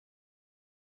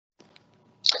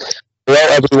Hello,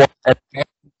 everyone, and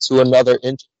welcome to another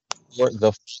interview for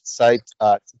the site.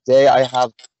 Today, I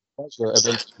have the pleasure of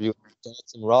interviewing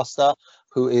Dalton Rosta,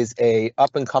 who is a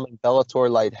up and coming Bellator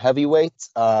light heavyweight.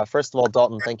 First of all,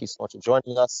 Dalton, thank you so much for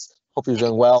joining us. Hope you're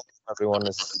doing well. Everyone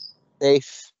is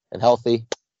safe and healthy.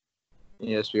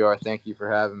 Yes, we are. Thank you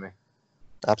for having me.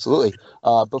 Absolutely.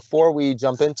 Before we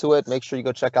jump into it, make sure you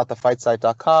go check out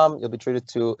thefightsite.com. You'll be treated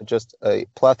to just a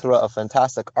plethora of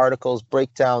fantastic articles,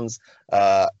 breakdowns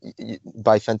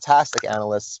by fantastic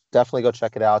analysts. Definitely go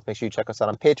check it out. Make sure you check us out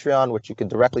on Patreon, which you can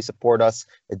directly support us.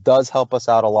 It does help us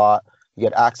out a lot. You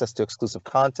get access to exclusive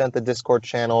content, the Discord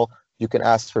channel. You can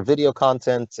ask for video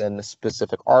content and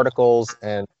specific articles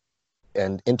and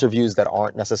interviews that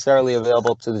aren't necessarily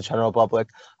available to the general public.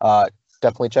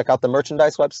 Definitely check out the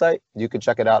merchandise website. You can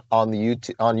check it out on the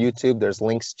YouTube. There's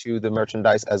links to the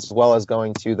merchandise as well as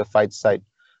going to the Fight Site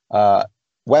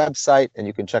website, and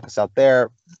you can check us out there.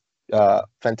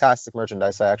 Fantastic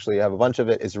merchandise. I actually have a bunch of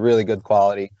it. It's really good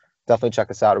quality. Definitely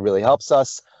check us out. It really helps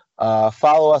us.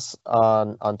 Follow us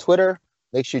on Twitter.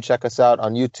 Make sure you check us out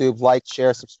on YouTube. Like,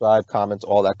 share, subscribe, comment,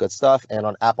 all that good stuff. And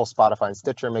on Apple, Spotify, and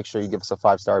Stitcher, make sure you give us a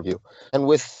 5-star review. And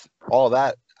with all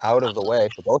that out of the way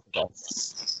for both of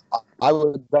us, I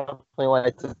would definitely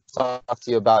like to talk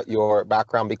to you about your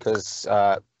background because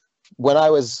when I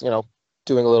was,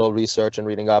 doing a little research and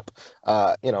reading up,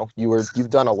 you've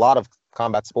done a lot of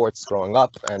combat sports growing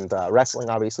up and wrestling.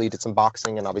 Obviously, you did some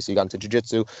boxing, and obviously you got into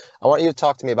jiu-jitsu. I want you to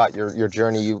talk to me about your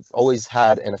journey. You've always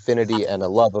had an affinity and a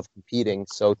love of competing.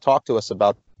 So talk to us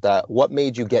about that. What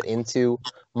made you get into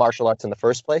martial arts in the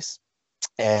first place?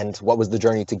 And what was the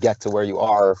journey to get to where you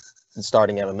are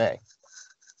starting MMA?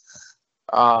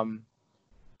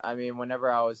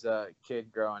 Whenever I was a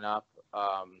kid growing up,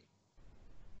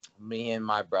 me and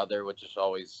my brother would just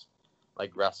always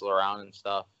like wrestle around and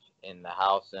stuff in the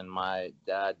house, and my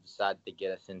dad decided to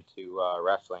get us into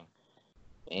wrestling,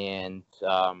 and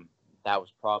that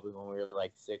was probably when we were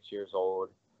like 6 years old.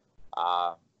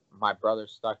 My brother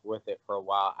stuck with it for a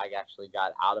while. I actually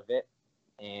got out of it,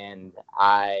 and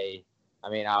I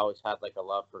always had like a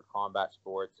love for combat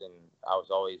sports, and I was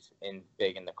always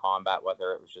big into combat,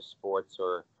 whether it was just sports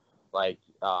or like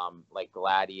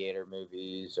Gladiator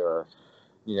movies or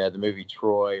the movie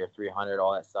Troy or 300,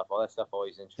 all that stuff. All that stuff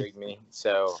always intrigued me.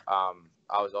 So I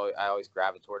always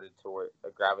gravitated towards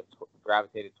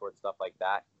stuff like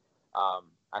that.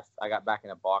 I got back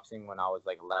into boxing when I was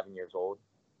like 11 years old,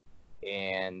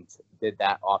 and did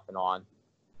that off and on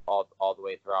all the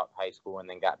way throughout high school, and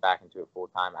then got back into it full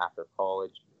time after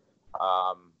college.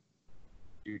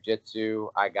 Jiu-jitsu,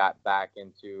 I got back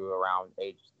into around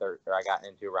age 13.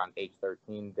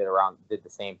 Did the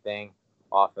same thing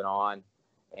off and on.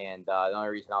 And the only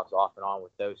reason I was off and on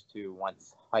with those two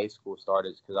once high school started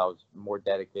is because I was more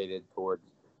dedicated towards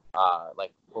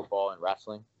like football and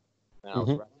wrestling. And I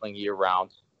was wrestling year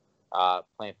round,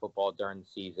 playing football during the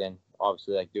season.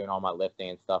 Obviously, like doing all my lifting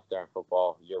and stuff during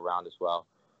football year round as well.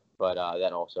 But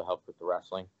that also helped with the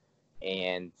wrestling.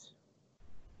 And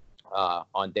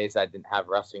on days I didn't have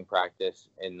wrestling practice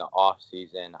in the off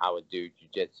season, I would do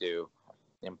jiu-jitsu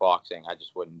and boxing. I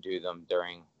just wouldn't do them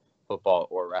during football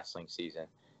or wrestling season.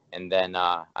 And then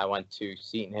I went to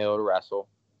Seton Hill to wrestle,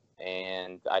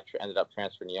 and I ended up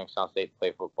transferring to Youngstown State to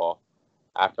play football.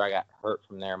 After I got hurt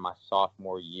from there my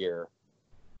sophomore year,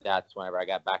 that's whenever I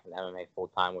got back in MMA full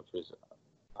time, which was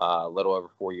a little over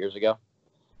 4 years ago.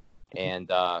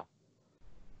 And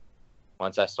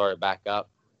once I started back up,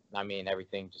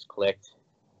 everything just clicked,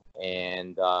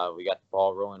 and we got the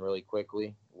ball rolling really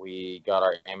quickly. We got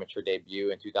our amateur debut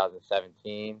in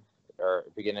 2017, or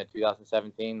beginning of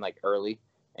 2017, like early.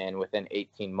 And within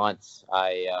 18 months,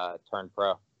 I turned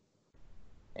pro.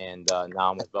 And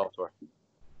now I'm with Bellator.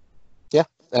 Yeah,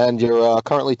 and you're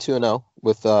currently 2-0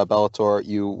 with Bellator.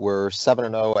 You were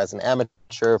 7-0 as an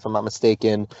amateur, if I'm not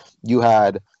mistaken. You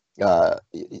had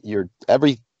your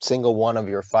every single one of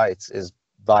your fights is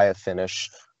via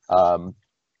finish.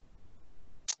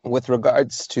 With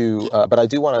regards to, but I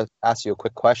do want to ask you a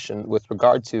quick question with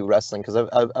regard to wrestling, because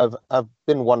I've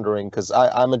been wondering, because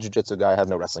I'm a jiu-jitsu guy. I have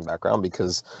no wrestling background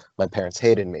because my parents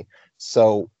hated me,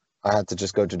 so I had to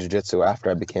just go to jiu-jitsu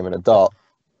after I became an adult.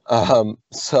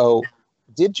 So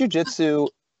did jiu-jitsu?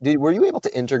 Were you able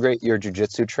to integrate your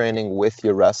jiu-jitsu training with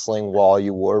your wrestling while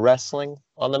you were wrestling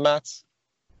on the mats?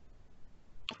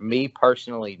 Me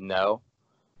personally, no.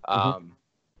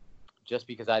 Just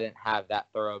because I didn't have that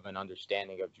thorough of an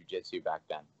understanding of jiu-jitsu back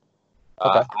then.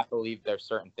 Okay. I believe there's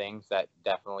certain things that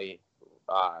definitely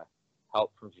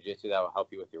help from jiu-jitsu that will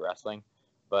help you with your wrestling.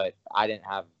 But I didn't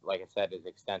have, like I said, as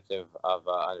extensive of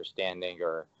understanding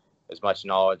or as much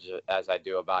knowledge as I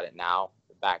do about it now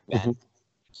back then.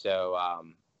 So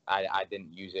I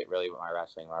didn't use it really with my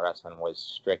wrestling. My wrestling was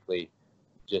strictly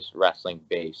just wrestling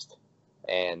based.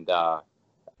 And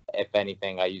if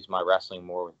anything, I use my wrestling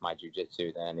more with my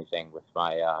jiu-jitsu than anything with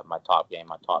my my top game,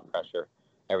 my top pressure.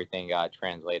 Everything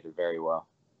translated very well.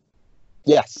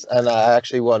 Yes, and I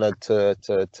actually wanted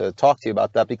to talk to you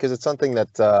about that because it's something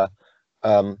that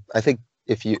I think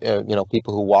if you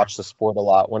people who watch the sport a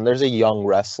lot, when there's a young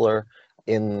wrestler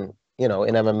in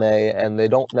in MMA and they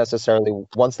don't necessarily,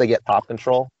 once they get top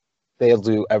control, they'll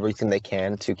do everything they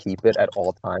can to keep it at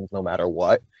all times, no matter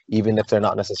what, even if they're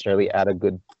not necessarily at a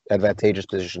good advantageous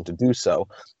position to do so.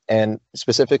 And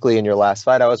specifically in your last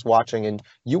fight, I was watching, and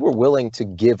you were willing to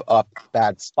give up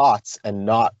bad spots and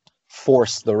not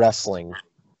force the wrestling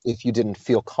if you didn't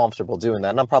feel comfortable doing that.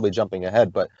 And I'm probably jumping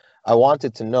ahead, but I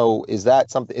wanted to know, is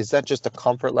that something, is that just a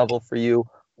comfort level for you,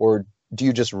 or do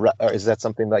you just or is that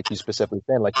something like you specifically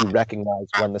saying, like you recognize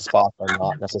when the spots are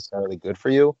not necessarily good for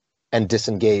you and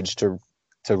disengage to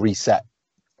reset?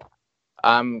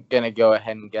 I'm going to go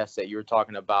ahead and guess that you were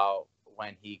talking about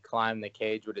when he climbed the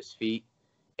cage with his feet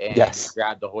and Yes. he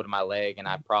grabbed the hold of my leg, and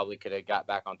I probably could have got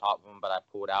back on top of him, but I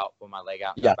pulled out, pulled my leg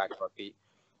out, and Yeah. got back to our feet.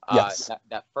 Yes.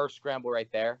 That first scramble right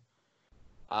there,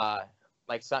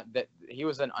 he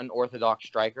was an unorthodox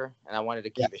striker, and I wanted to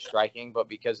keep it striking, but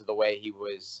because of the way he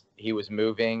was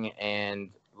moving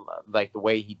and like the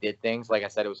way he did things, like I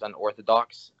said, it was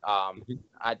unorthodox.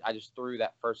 I just threw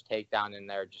that first takedown in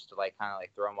there just to like kind of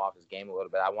like throw him off his game a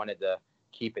little bit. I wanted to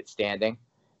keep it standing.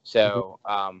 So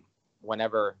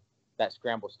whenever that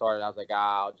scramble started, I was like,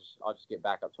 I'll just get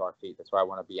back up to our feet. That's where I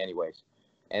want to be anyways.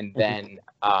 And then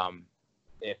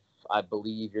if I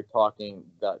believe you're talking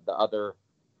the other,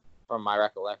 from my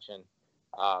recollection,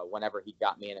 whenever he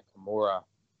got me in a Kimura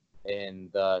in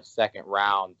the second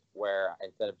round, where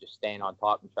instead of just staying on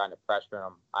top and trying to pressure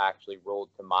him, I actually rolled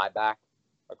to my back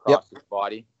across his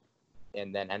body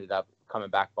and then ended up coming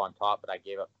back on top, but I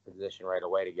gave up the position right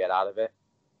away to get out of it.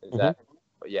 Is that,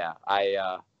 but yeah,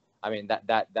 I mean,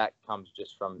 that comes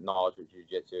just from knowledge of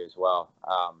jiu-jitsu as well.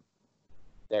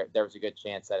 There was a good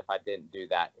chance that if I didn't do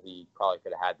that, he probably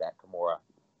could have had that Kimura.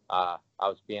 I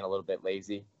was being a little bit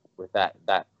lazy with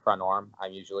that front arm.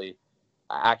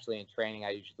 Actually in training,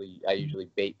 I usually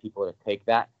bait people to take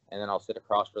that, and then I'll sit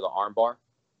across for the arm bar.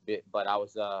 But I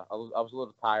was a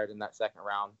little tired in that second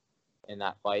round in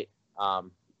that fight. I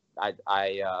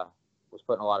was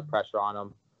putting a lot of pressure on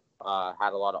him,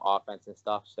 had a lot of offense and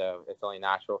stuff, so it's only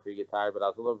natural for you to get tired. But I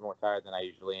was a little bit more tired than I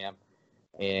usually am,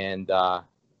 and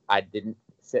I didn't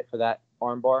sit for that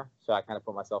arm bar, so I kind of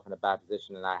put myself in a bad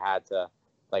position, and I had to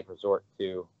like resort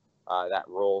to that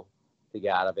roll to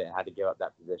get out of it, and had to give up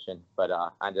that position. But I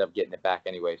ended up getting it back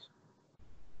anyways.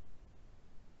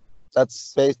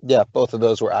 Both of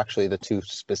those were actually the two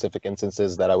specific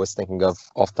instances that I was thinking of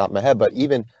off the top of my head. But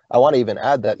I want to even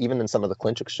add that even in some of the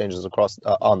clinch exchanges across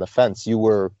on the fence,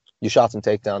 you shot some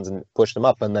takedowns and pushed them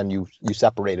up, and then you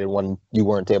separated when you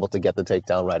weren't able to get the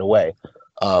takedown right away,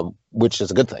 which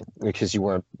is a good thing because you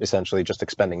weren't essentially just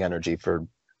expending energy for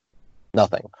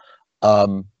nothing.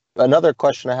 Another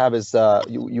question I have is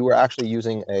you were actually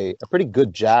using a pretty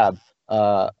good jab,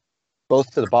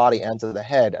 both to the body and to the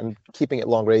head, and keeping it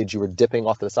long range. You were dipping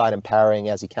off to the side and parrying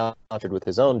as he countered with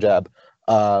his own jab.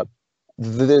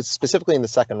 Specifically in the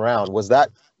second round, was that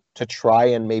to try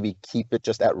and maybe keep it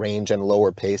just at range and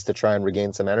lower pace to try and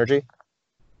regain some energy?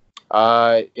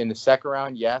 In the second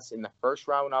round, yes. In the first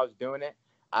round when I was doing it,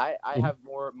 I have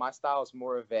more, my style is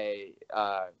more of a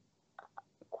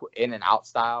in and out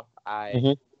style.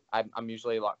 I'm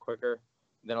usually a lot quicker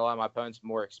than a lot of my opponents,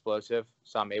 more explosive.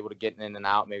 So I'm able to get in and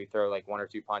out, maybe throw like one or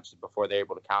two punches before they're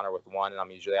able to counter with one, and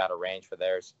I'm usually out of range for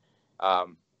theirs.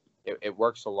 It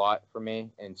works a lot for me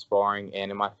in sparring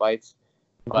and in my fights.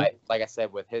 But like I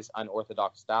said, with his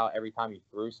unorthodox style, every time he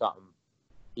threw something,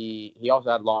 he also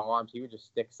had long arms. He would just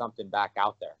stick something back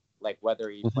out there, like whether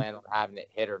he planned on having it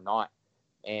hit or not.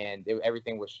 And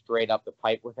everything was straight up the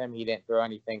pipe with him. He didn't throw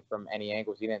anything from any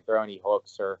angles. He didn't throw any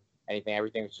hooks or anything.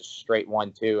 Everything was just straight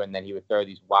 1-2, and then he would throw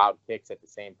these wild kicks at the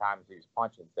same time as he was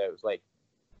punching. So it was like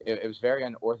it was very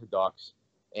unorthodox,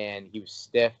 and he was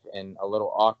stiff and a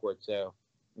little awkward. So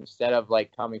instead of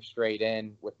like coming straight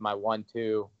in with my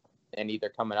 1-2 and either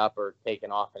coming up or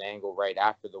taking off an angle right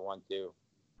after the 1-2,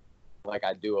 like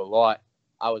I do a lot,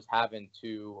 I was having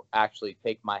to actually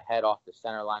take my head off the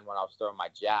center line when I was throwing my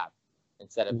jab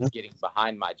instead of getting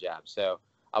behind my jab. So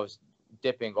I was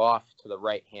dipping off to the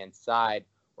right-hand side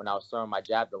when I was throwing my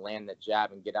jab to land the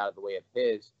jab and get out of the way of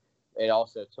his. It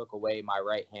also took away my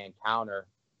right-hand counter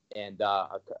and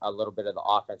a little bit of the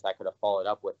offense I could have followed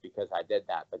up with because I did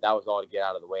that. But that was all to get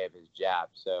out of the way of his jab.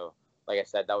 So like I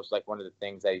said, that was like one of the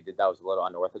things that he did that was a little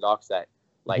unorthodox that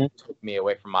like Mhm. took me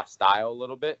away from my style a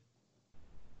little bit,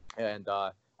 and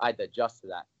I had to adjust to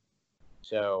that.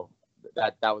 So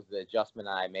that was the adjustment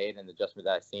that I made and the adjustment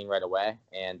that I seen right away,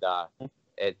 and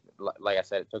it like I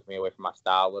said, it took me away from my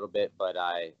style a little bit, but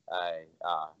I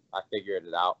figured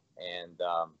it out, and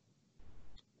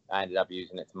I ended up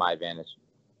using it to my advantage.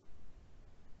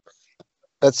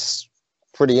 That's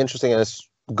pretty interesting, and it's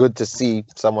good to see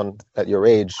someone at your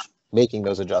age making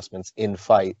those adjustments in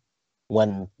fight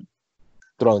when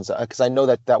thrown. Because I know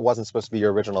that that wasn't supposed to be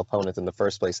your original opponent in the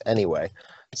first place anyway.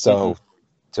 So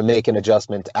to make an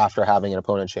adjustment after having an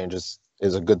opponent change is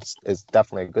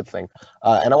definitely a good thing.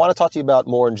 And I want to talk to you about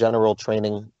more in general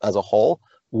training as a whole.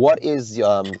 What is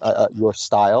your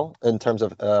style in terms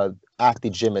of at the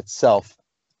gym itself?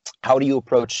 How do you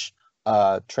approach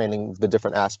training the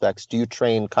different aspects? Do you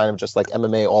train kind of just like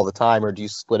MMA all the time, or do you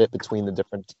split it between the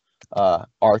different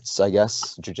arts, I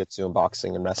guess, jiu-jitsu and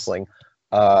boxing and wrestling?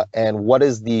 And what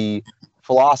is the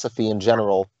philosophy in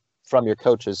general from your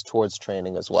coaches towards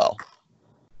training as well?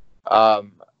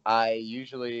 I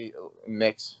usually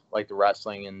mix like the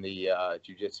wrestling and the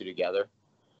jiu-jitsu together,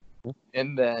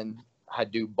 and then I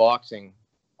do boxing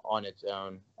on its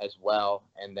own as well,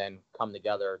 and then come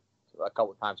together a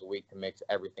couple times a week to mix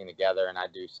everything together. And I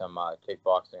do some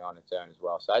kickboxing on its own as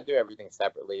well. So I do everything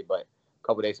separately, but a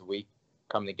couple days a week,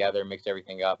 come together, mix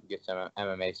everything up, get some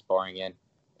MMA sparring in.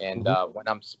 And when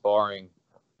I'm sparring,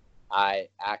 I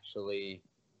actually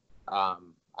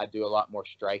I do a lot more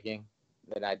striking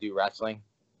than I do wrestling.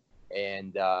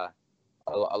 And a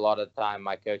lot of the time,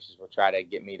 my coaches will try to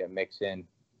get me to mix in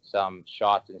some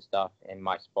shots and stuff in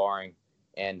my sparring.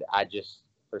 And I just,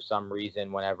 for some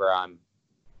reason, whenever I'm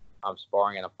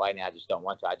sparring and I'm fighting, I just don't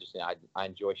want to. I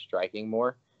enjoy striking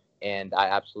more, and I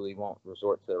absolutely won't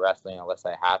resort to the wrestling unless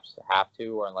I have to,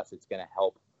 or unless it's going to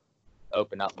help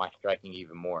open up my striking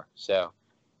even more. So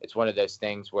it's one of those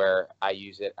things where I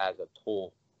use it as a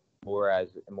tool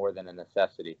more than a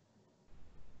necessity.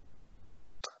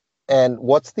 And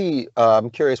what's I'm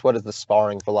curious, what is the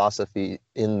sparring philosophy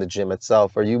in the gym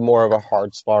itself? Are you more of a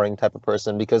hard sparring type of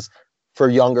person? Because for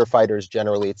younger fighters,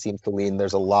 generally, it seems to lean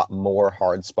there's a lot more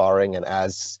hard sparring. And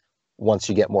once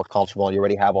you get more comfortable and you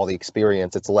already have all the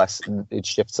experience, it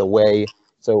shifts away.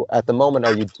 So at the moment,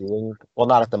 are you doing, well,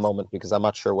 not at the moment, because I'm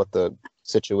not sure what the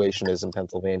situation is in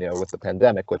Pennsylvania with the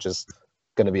pandemic, which is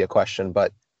going to be a question.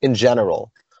 But in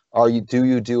general, do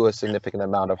you do a significant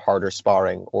amount of harder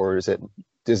sparring, or is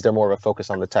there more of a focus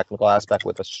on the technical aspect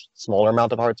with a smaller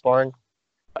amount of hard sparring?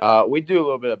 We do a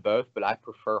little bit of both, but I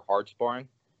prefer hard sparring.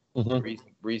 Mm-hmm.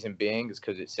 Reason being is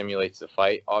because it simulates the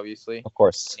fight, obviously. Of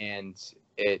course. And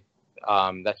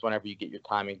that's whenever you get your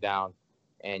timing down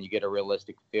and you get a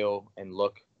realistic feel and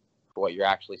look for what you're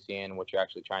actually seeing, what you're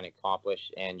actually trying to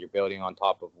accomplish, and you're building on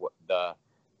top of what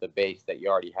the base that you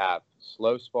already have.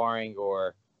 Slow sparring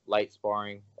or light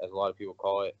sparring, as a lot of people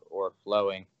call it, or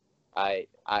flowing,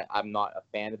 I'm not a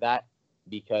fan of that,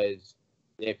 because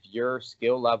if your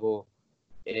skill level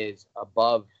is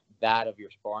above that of your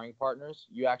sparring partners,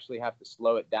 you actually have to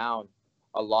slow it down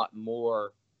a lot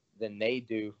more than they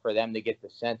do for them to get the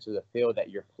sense of the feel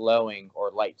that you're flowing or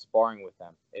light sparring with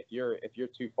them. If you're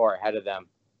too far ahead of them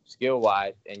skill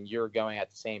wise and you're going at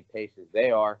the same pace as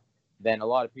they are, then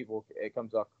it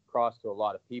comes across to a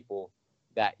lot of people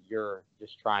that you're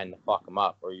just trying to fuck them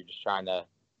up, or you're just trying to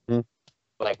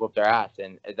like whoop their ass,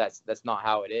 and that's not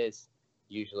how it is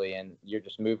usually. And you're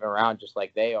just moving around just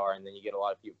like they are, and then you get a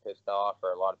lot of people pissed off,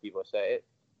 or a lot of people say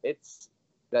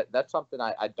that's something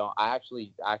I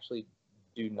actually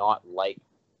do not like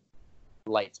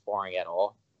light sparring at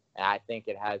all, and I think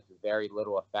it has very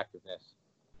little effectiveness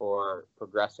for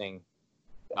progressing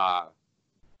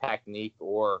technique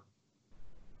or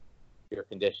your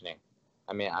conditioning.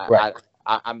 I mean,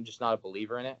 I'm just not a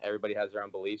believer in it. Everybody has their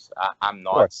own beliefs. I'm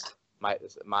not.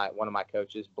 One of my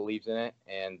coaches believes in it,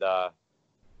 and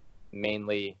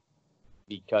mainly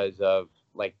because of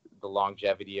like the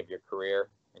longevity of your career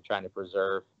and trying to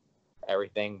preserve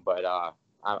everything. But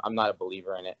I'm not a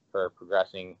believer in it for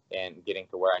progressing and getting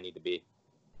to where I need to be.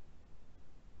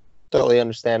 Totally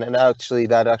understand. And actually,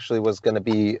 that was going to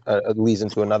be leads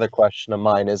into another question of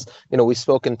mine is, I've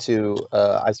spoken to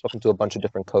a bunch of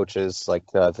different coaches, like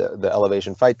the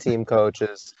Elevation Fight Team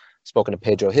coaches, spoken to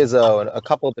Pedro Hizzo and a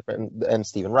couple of different, and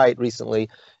Stephen Wright recently.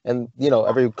 And,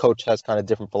 every coach has kind of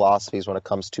different philosophies when it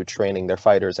comes to training their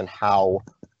fighters and how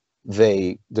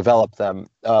they develop them.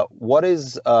 What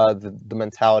is the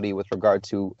mentality with regard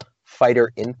to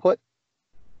fighter input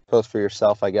both for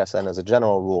yourself, I guess, and as a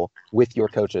general rule with your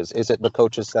coaches? Is it the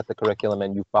coaches set the curriculum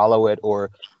and you follow it,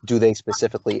 or do they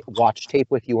specifically watch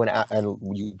tape with you and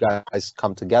you guys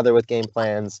come together with game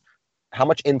plans? How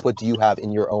much input do you have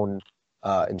in your own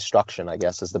instruction, I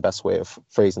guess, is the best way of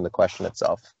phrasing the question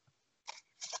itself.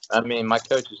 I mean, my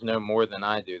coaches know more than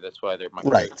I do. That's why they're my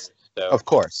Right. coaches. So, of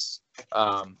course.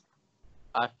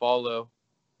 I follow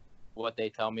what they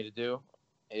tell me to do,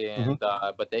 and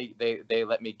but they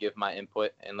let me give my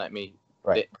input and let me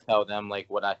tell them like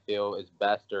what I feel is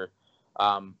best, or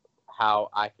how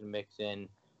I can mix in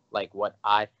like what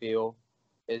I feel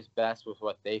is best with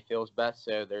what they feel is best.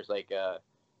 So there's like a,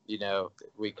 you know,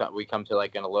 we come to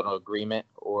like a little agreement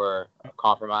or a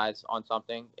compromise on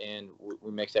something, and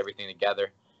we mix everything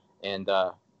together. And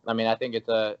I mean, I think it's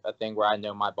a thing where I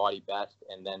know my body best,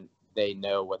 and then they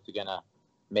know what's gonna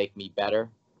make me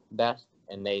best,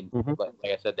 and they like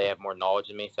I said, they have more knowledge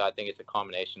than me. So I think it's a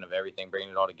combination of everything, bringing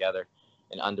it all together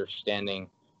and understanding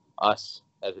us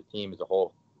as a team as a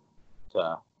whole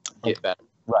to get better.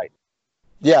 Right.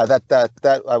 Yeah,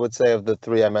 that I would say of the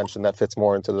three I mentioned, that fits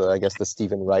more into the, I guess, the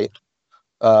Stephen Wright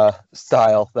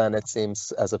style than it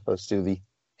seems, as opposed to the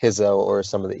Hizzo or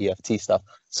some of the EFT stuff.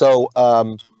 So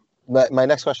my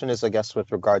next question is, I guess,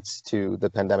 with regards to the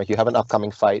pandemic. You have an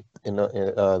upcoming fight in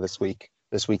this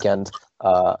weekend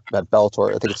at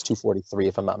Bellator. I think it's 243,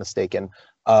 if I'm not mistaken.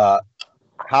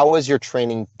 How has your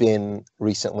training been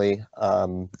recently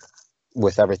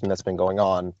with everything that's been going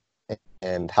on,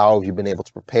 and how have you been able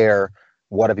to prepare?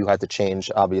 What have you had to change?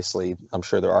 Obviously, I'm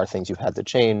sure there are things you've had to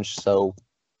change. So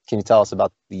can you tell us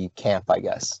about the camp, I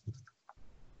guess?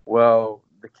 Well,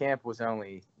 the camp was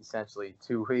only essentially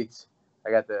 2 weeks.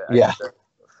 I got the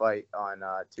fight on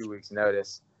 2 weeks'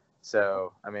 notice.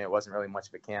 So, I mean, it wasn't really much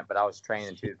of a camp, but I was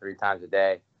training 2 to 3 times a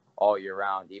day all year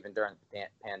round, even during the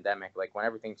pandemic. Like, when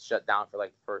everything shut down for,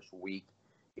 like, the first week,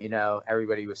 you know,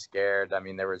 everybody was scared. I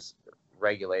mean, there was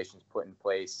regulations put in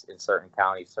place in certain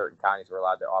counties. Certain counties were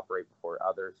allowed to operate before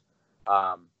others.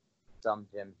 Some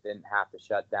gyms didn't have to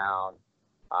shut down.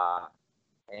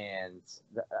 And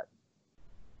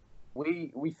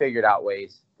we figured out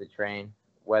ways to train,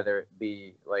 whether it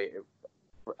be like,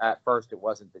 at first it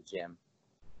wasn't the gym,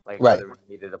 like whether we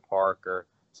needed a park or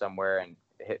somewhere and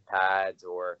hit pads,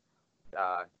 or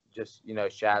just, you know,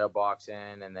 shadow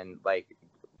boxing and then like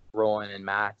rolling in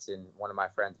mats in one of my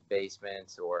friend's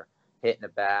basements, or hitting a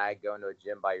bag, going to a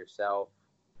gym by yourself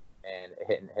and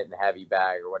hitting a heavy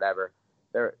bag or whatever.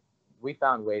 We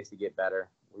found ways to get better.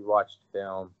 We watched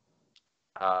film,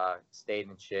 stayed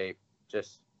in shape,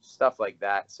 just stuff like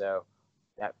that. So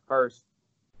at first,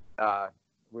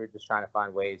 we were just trying to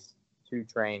find ways to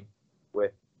train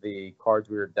with the cards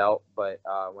we were dealt. But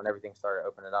when everything started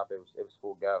opening up, it was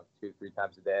full go, 2-3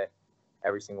 times a day,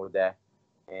 every single day.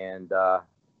 And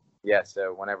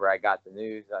so whenever I got the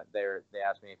news, they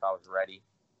asked me if I was ready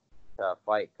to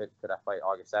fight. Could I fight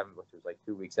August 7th, which was like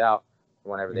 2 weeks out?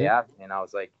 Whenever they asked me, and I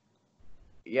was like,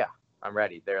 yeah, I'm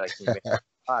ready. They're like, can you make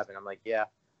 85? And I'm like, yeah,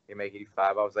 you make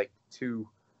 85. I was like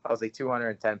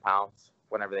 210 pounds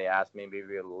whenever they asked me,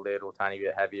 maybe a little tiny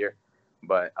bit heavier.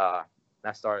 But I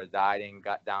started dieting,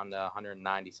 got down to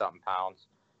 190 something pounds,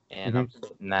 and I'm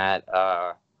sitting at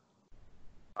I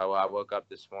woke up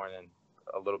this morning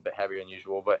a little bit heavier than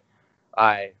usual, but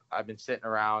I've been sitting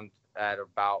around at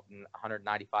about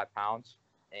 195 pounds,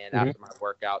 and after my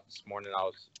workout this morning, I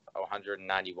was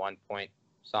 191 point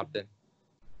something.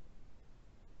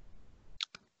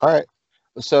 All right.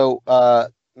 So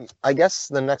I guess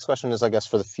the next question is, I guess,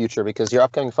 for the future, because your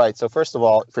upcoming fight. So first of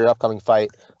all, for your upcoming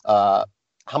fight,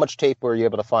 how much tape were you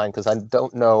able to find? Because I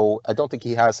don't think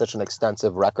he has such an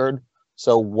extensive record.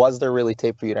 So was there really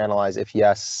tape for you to analyze? If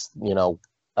yes, you know,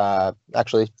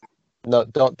 actually, no,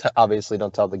 obviously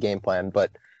don't tell the game plan,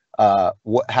 but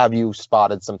what have you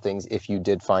spotted some things, if you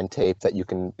did find tape, that you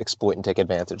can exploit and take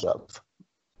advantage of?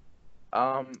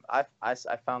 I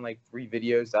found like 3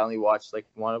 videos. I only watched like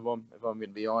one of them, if I'm gonna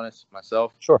be honest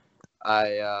myself. Sure.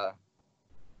 I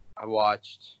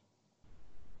watched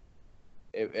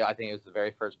I think it was the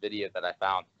very first video that I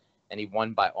found, and he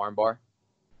won by armbar.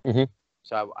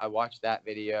 So I watched that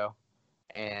video,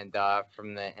 and I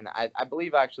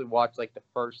believe I actually watched like the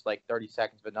first like 30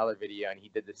 seconds of another video, and he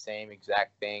did the same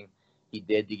exact thing he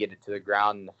did to get it to the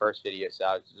ground in the first video. So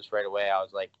I was just right away, I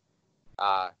was like,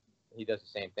 he does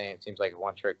the same thing. It seems like a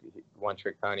one trick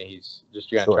pony. He's just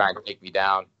going to try and take me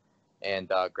down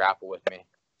and grapple with me.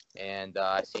 And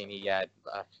I seen he had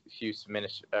a few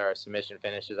submission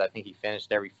finishes. I think he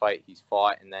finished every fight he's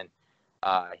fought, and then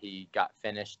he got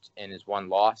finished in his one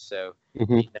loss. So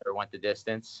he never went the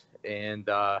distance. And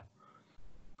so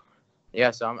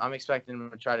I'm expecting him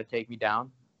to try to take me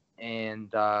down.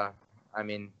 and I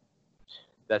mean,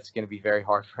 that's going to be very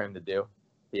hard for him to do.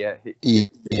 Yeah, he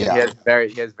has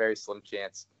very slim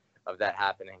chance of that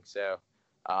happening. So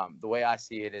the way I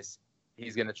see it is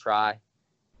he's going to try,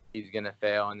 he's going to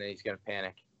fail, and then he's going to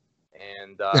panic,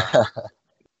 and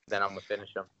then I'm going to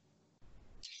finish him.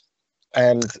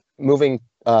 And moving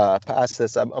past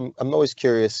this, I'm always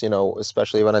curious,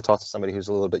 especially when I talk to somebody who's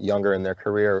a little bit younger in their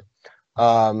career.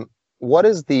 What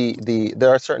is there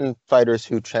are certain fighters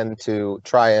who tend to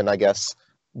try and, I guess,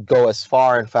 go as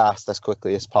far and fast as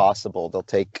quickly as possible. They'll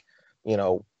take,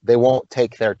 they won't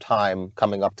take their time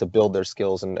coming up to build their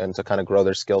skills and to kind of grow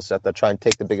their skill set. They'll try and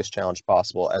take the biggest challenge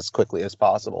possible as quickly as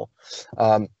possible.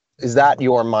 Is that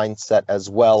your mindset as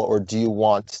well, or do you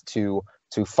want to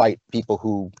fight people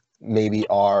who maybe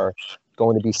are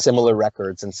going to be similar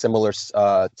records and similar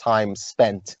time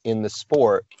spent in the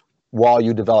sport while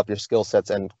you develop your skill sets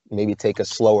and maybe take a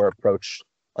slower approach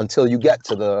until you get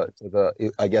to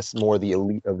the I guess more the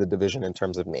elite of the division in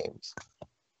terms of names?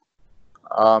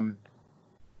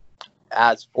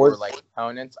 As for like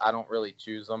opponents, I don't really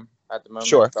choose them at the moment.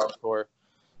 Sure. Bellator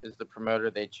is the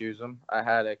promoter; they choose them. I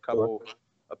had a couple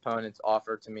opponents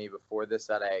offered to me before this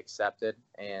that I accepted,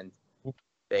 and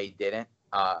they didn't.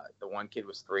 The one kid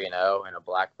was 3-0 and a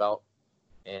black belt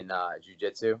in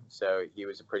jiu-jitsu, so he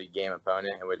was a pretty game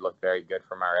opponent and would look very good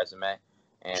for my resume.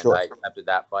 And Sure. I accepted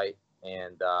that fight.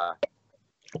 And all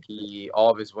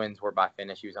of his wins were by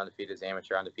finish. He was undefeated as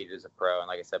amateur, undefeated as a pro, and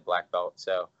like I said, black belt.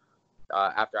 So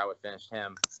after I would finish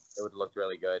him, it would look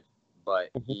really good. But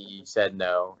he said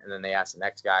no. And then they asked the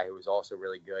next guy who was also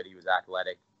really good. He was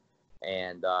athletic,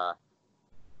 and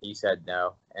he said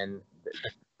no. And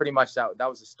pretty much that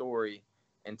was the story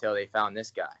until they found this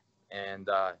guy. And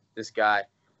this guy,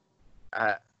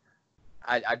 I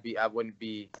wouldn't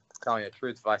be telling the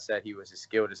truth if I said he was as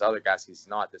skilled as other guys. He's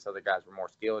not. This other guys were more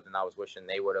skilled, and I was wishing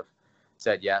they would have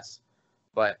said yes.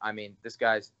 But I mean, this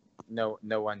guy's no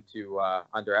one to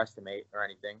underestimate or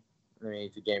anything. I mean,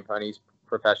 he's a game opponent. He's a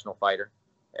professional fighter.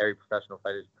 Every professional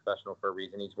fighter is professional for a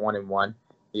reason. He's 1-1.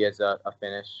 He has a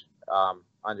finish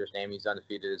under his name. He's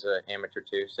undefeated as an amateur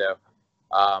too. So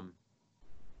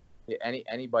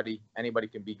anybody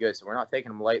can be good. So we're not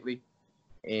taking him lightly.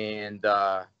 And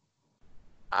I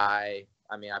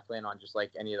mean, I plan on just like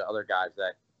any of the other guys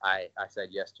that I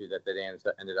said yes to that they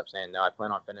ended up saying no. I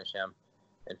plan on finishing him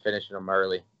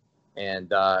early.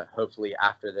 And hopefully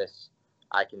after this,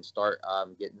 I can start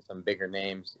getting some bigger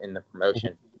names in the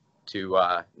promotion to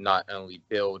not only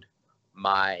build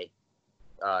my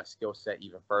skill set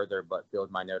even further, but build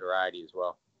my notoriety as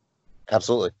well.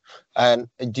 Absolutely. And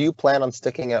do you plan on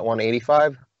sticking at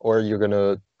 185, or you're going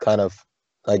to kind of,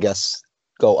 I guess,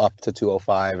 go up to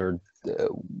 205, or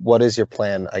what is your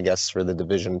plan, I guess, for the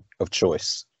division of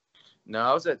choice? No,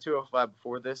 I was at 205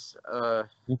 before this.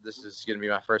 This is going to be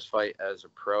my first fight as a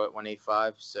pro at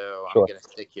 185, so I'm going to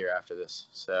stick here after this.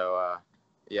 So,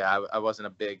 yeah, I wasn't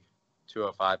a big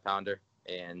 205 pounder,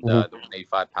 and the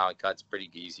 185 pound cut's pretty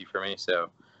easy for me,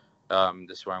 so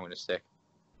this is where I'm going to stick.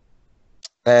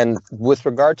 And with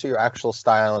regard to your actual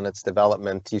style and its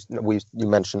development, you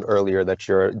mentioned earlier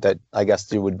that I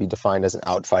guess you would be defined as an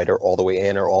out fighter all the way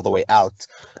in or all the way out.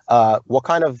 What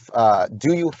kind of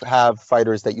do you have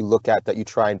fighters that you look at that you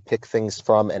try and pick things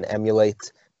from and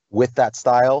emulate with that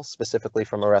style, specifically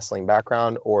from a wrestling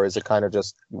background, or is it kind of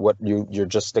just what you're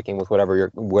just sticking with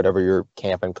whatever your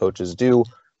camp and coaches do?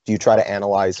 Do you try to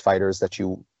analyze fighters that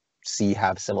you see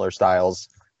have similar styles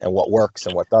and what works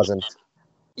and what doesn't?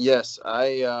 Yes,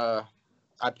 I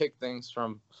pick things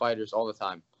from fighters all the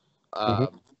time.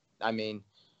 I mean,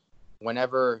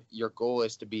 whenever your goal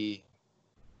is to be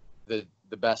the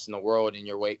best in the world in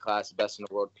your weight class, the best in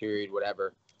the world, period,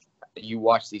 whatever, you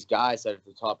watch these guys that are at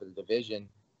the top of the division,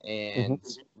 and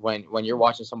when you're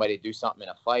watching somebody do something in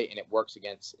a fight and it works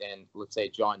against, and let's say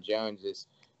John Jones is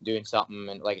doing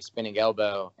something like a spinning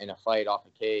elbow in a fight off a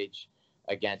cage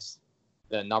against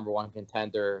the number one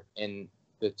contender in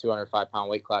the 205-pound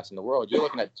weight class in the world, you're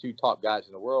looking at two top guys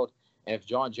in the world. And if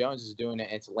John Jones is doing it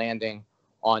and it's landing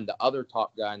on the other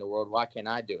top guy in the world, why can't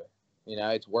I do it?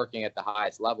 It's working at the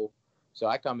highest level. So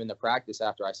I come into practice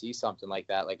after I see something like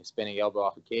that, like a spinning elbow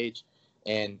off a cage.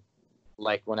 And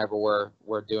like whenever we're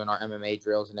doing our MMA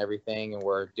drills and everything, and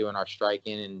we're doing our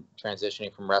striking and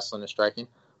transitioning from wrestling to striking,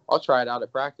 I'll try it out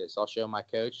at practice. I'll show my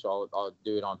coach. I'll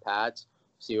do it on pads.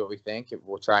 See what we think.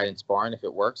 We'll try it in sparring. If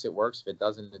it works, it works. If it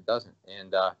doesn't, it doesn't.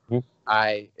 And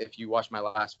if you watch my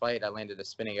last fight, I landed a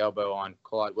spinning elbow on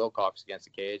Claude Wilcox against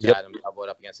the cage. Yep. I had him elbowed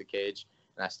up against the cage,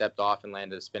 and I stepped off and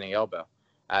landed a spinning elbow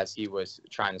as he was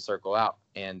trying to circle out.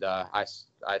 And I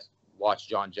watched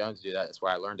John Jones do that. That's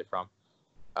where I learned it from.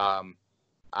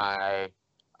 I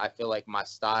I feel like my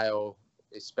style,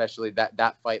 especially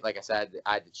that fight, like I said,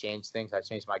 I had to change things. I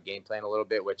changed my game plan a little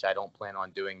bit, which I don't plan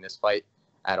on doing this fight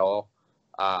at all.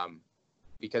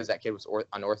 Because that kid was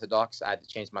unorthodox, I had to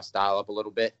change my style up a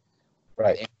little bit.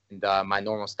 Right. And my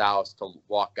normal style is to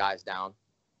walk guys down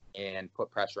and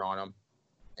put pressure on them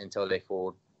until they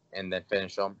fold and then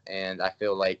finish them. And I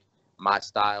feel like my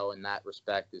style in that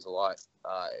respect is a lot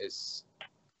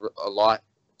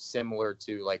similar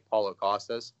to like Paulo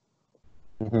Costa's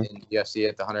in UFC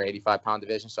at the 185-pound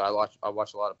division. So I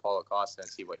watch a lot of Paulo Costa and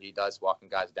see what he does, walking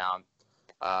guys down,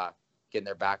 getting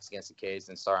their backs against the cage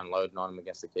and start unloading on them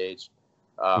against the cage.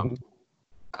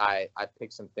 I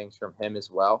picked some things from him as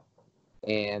well,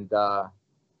 and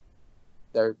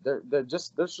there's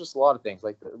just a lot of things.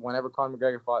 Like whenever Conor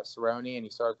McGregor fought Cerrone and he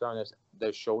started throwing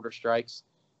those shoulder strikes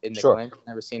in the clinch,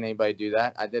 never seen anybody do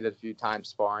that. I did it a few times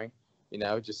sparring,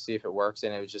 just see if it works,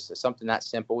 and it was just something that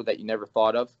simple that you never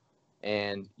thought of,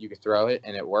 and you could throw it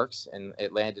and it works, and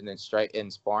it landed in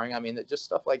sparring. I mean, just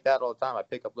stuff like that all the time. I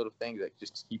pick up little things that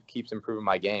just keeps improving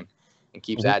my game and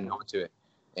keeps adding on to it,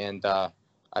 and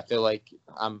I feel like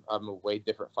I'm a way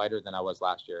different fighter than I was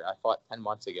last year. I fought 10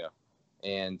 months ago,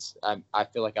 and I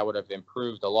feel like I would have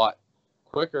improved a lot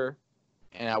quicker,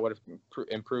 and I would have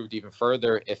improved even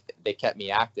further if they kept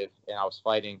me active and I was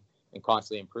fighting and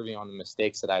constantly improving on the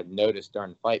mistakes that I've noticed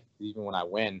during the fight. Even when I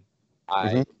win,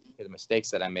 I look at the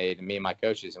mistakes that I made, and me and my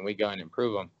coaches, and we go and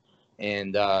improve them.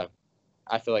 And I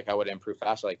feel like I would have improved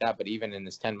faster like that. But even in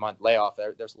this 10-month layoff,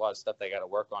 there's a lot of stuff that I got to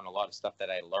work on, a lot of stuff that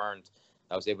I learned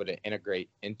I was able to integrate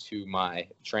into my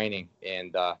training.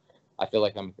 And I feel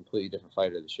like I'm a completely different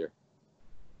fighter this year.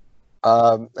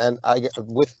 And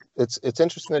it's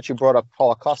interesting that you brought up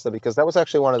Paulo Costa, because that was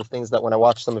actually one of the things that when I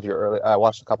watched I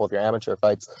watched a couple of your amateur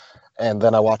fights, and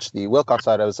then I watched the Wilcox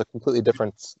side. It was a completely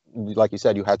different, like you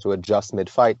said, you had to adjust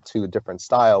mid-fight to a different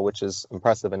style, which is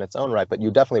impressive in its own right. But you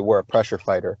definitely were a pressure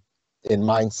fighter in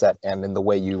mindset and in the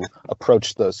way you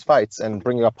approached those fights. And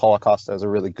bringing up Paulo Costa is a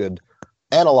really good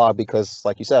analog, because,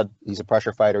 like you said, he's a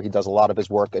pressure fighter. He does a lot of his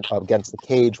work against the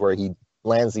cage, where he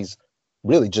lands these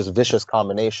really just vicious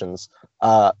combinations.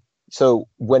 So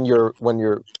when you're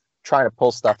trying to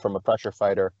pull stuff from a pressure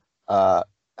fighter,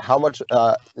 how much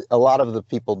a lot of the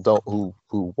people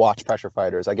who watch pressure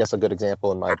fighters, I guess a good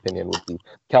example in my opinion would be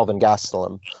Kelvin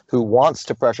Gastelum, who wants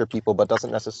to pressure people but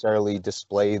doesn't necessarily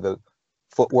display the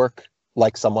footwork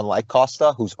like someone like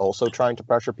Costa, who's also trying to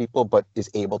pressure people but is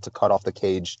able to cut off the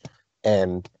cage.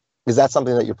 And is that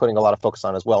something that you're putting a lot of focus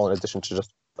on as well, in addition to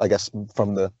just, I guess,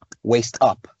 from the waist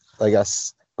up, I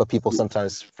guess, but people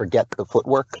sometimes forget the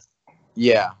footwork?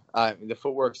 Yeah, the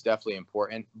footwork's definitely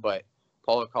important, but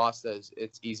Paulo Costa,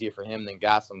 it's easier for him than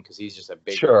Gastelum because he's just a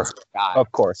big guy.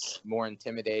 Of course. More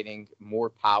intimidating, more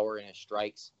power in his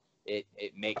strikes. It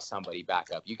makes somebody back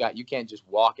up. You can't just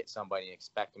walk at somebody and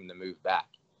expect them to move back.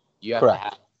 You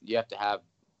have to have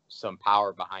some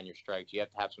power behind your strikes. You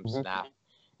have to have some snap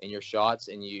in your shots,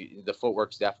 and the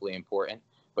footwork's definitely important,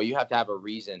 but you have to have a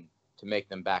reason to make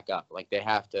them back up. Like you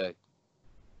have to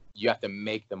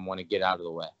make them want to get out of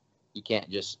the way. You can't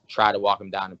just try to walk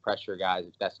them down and pressure guys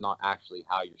if that's not actually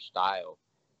how your style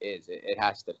is. It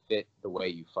has to fit the way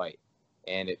you fight,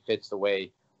 and it fits the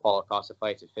way Paulo Costa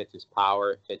fights. It fits his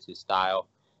power. It fits his style.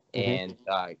 And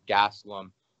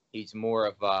Gastelum, he's more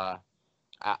of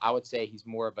I would say he's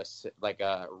more of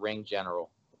a ring general.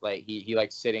 Like he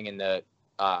likes sitting in the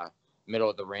middle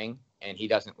of the ring, and he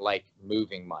doesn't like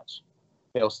moving much.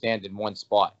 He'll stand in one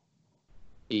spot.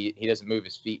 He doesn't move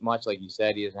his feet much, like you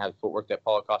said. He doesn't have the footwork that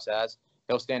Paulo Costa has.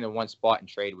 He'll stand in one spot and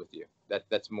trade with you.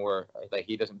 That's more like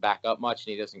he doesn't back up much,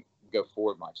 and he doesn't go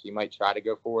forward much. He might try to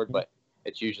go forward, but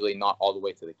it's usually not all the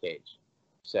way to the cage.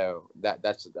 So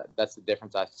that's the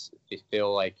difference. I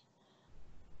feel like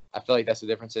that's the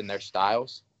difference in their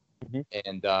styles.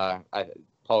 And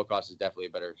Paulo Costa is definitely a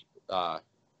better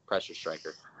pressure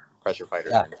fighter.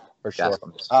 Yeah, for sure.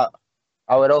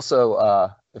 I would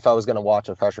also, if I was going to watch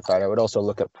a pressure fight, I would also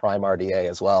look at Prime RDA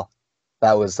as well.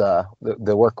 That was the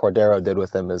work Cordero did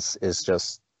with him is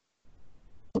just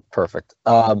perfect.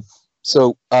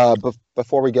 So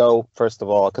before we go, first of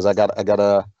all, because I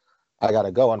gotta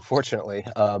go, unfortunately.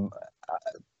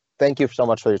 Thank you so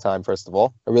much for your time. First of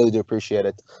all, I really do appreciate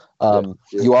it.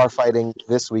 You are fighting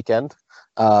this weekend,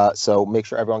 so make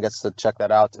sure everyone gets to check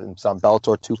that out. It's on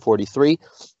Bellator 243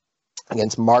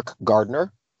 against Mark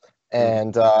Gardner.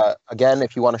 And again,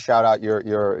 if you want to shout out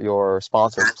your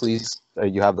sponsors, please,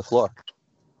 you have the floor.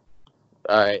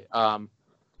 All right.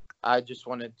 I just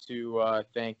wanted to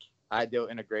thank Ideal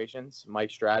Integrations,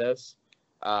 Mike Stratos,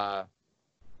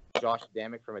 Josh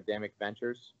Damick from Adamic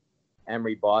Ventures,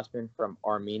 Emery Bosman from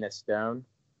Armina Stone,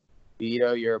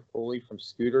 Vito Urapuli from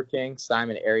Scooter King,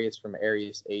 Simon Arias from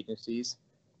Arias Agencies,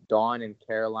 Dawn and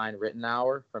Caroline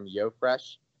Rittenauer from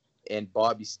YoFresh, and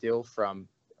Bobby Steele from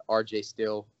RJ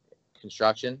Steele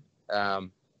Construction.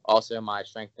 Also, my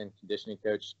strength and conditioning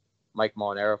coach, Mike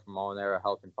Molinaro from Molinaro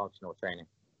Health and Functional Training.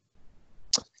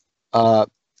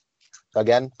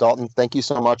 Again, Dalton, thank you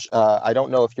so much. I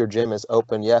don't know if your gym is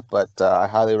open yet, but I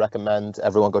highly recommend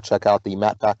everyone go check out the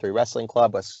Mat Factory Wrestling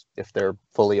Club. If they're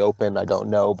fully open, I don't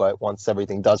know, but once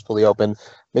everything does fully open,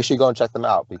 make sure you go and check them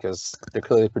out because they're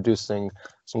clearly producing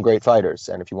some great fighters.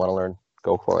 And if you want to learn,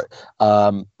 go for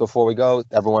it. Before we go,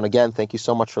 everyone, again, thank you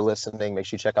so much for listening. Make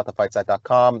sure you check out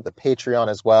thefightsite.com, the Patreon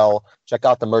as well. Check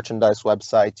out the merchandise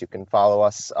website. You can follow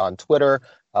us on Twitter.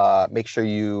 Make sure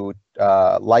you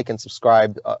like and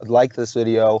subscribe, like this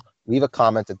video, leave a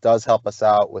comment. It does help us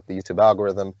out with the YouTube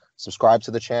algorithm. Subscribe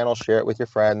to the channel, share it with your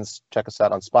friends. Check us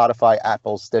out on Spotify,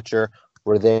 Apple, Stitcher.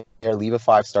 We're there. Leave a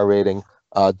 5-star rating.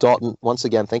 Dalton, once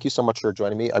again, thank you so much for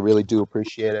joining me. I really do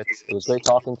appreciate it. It was great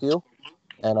talking to you,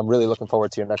 and I'm really looking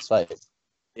forward to your next fight.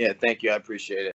 Yeah, thank you. I appreciate it.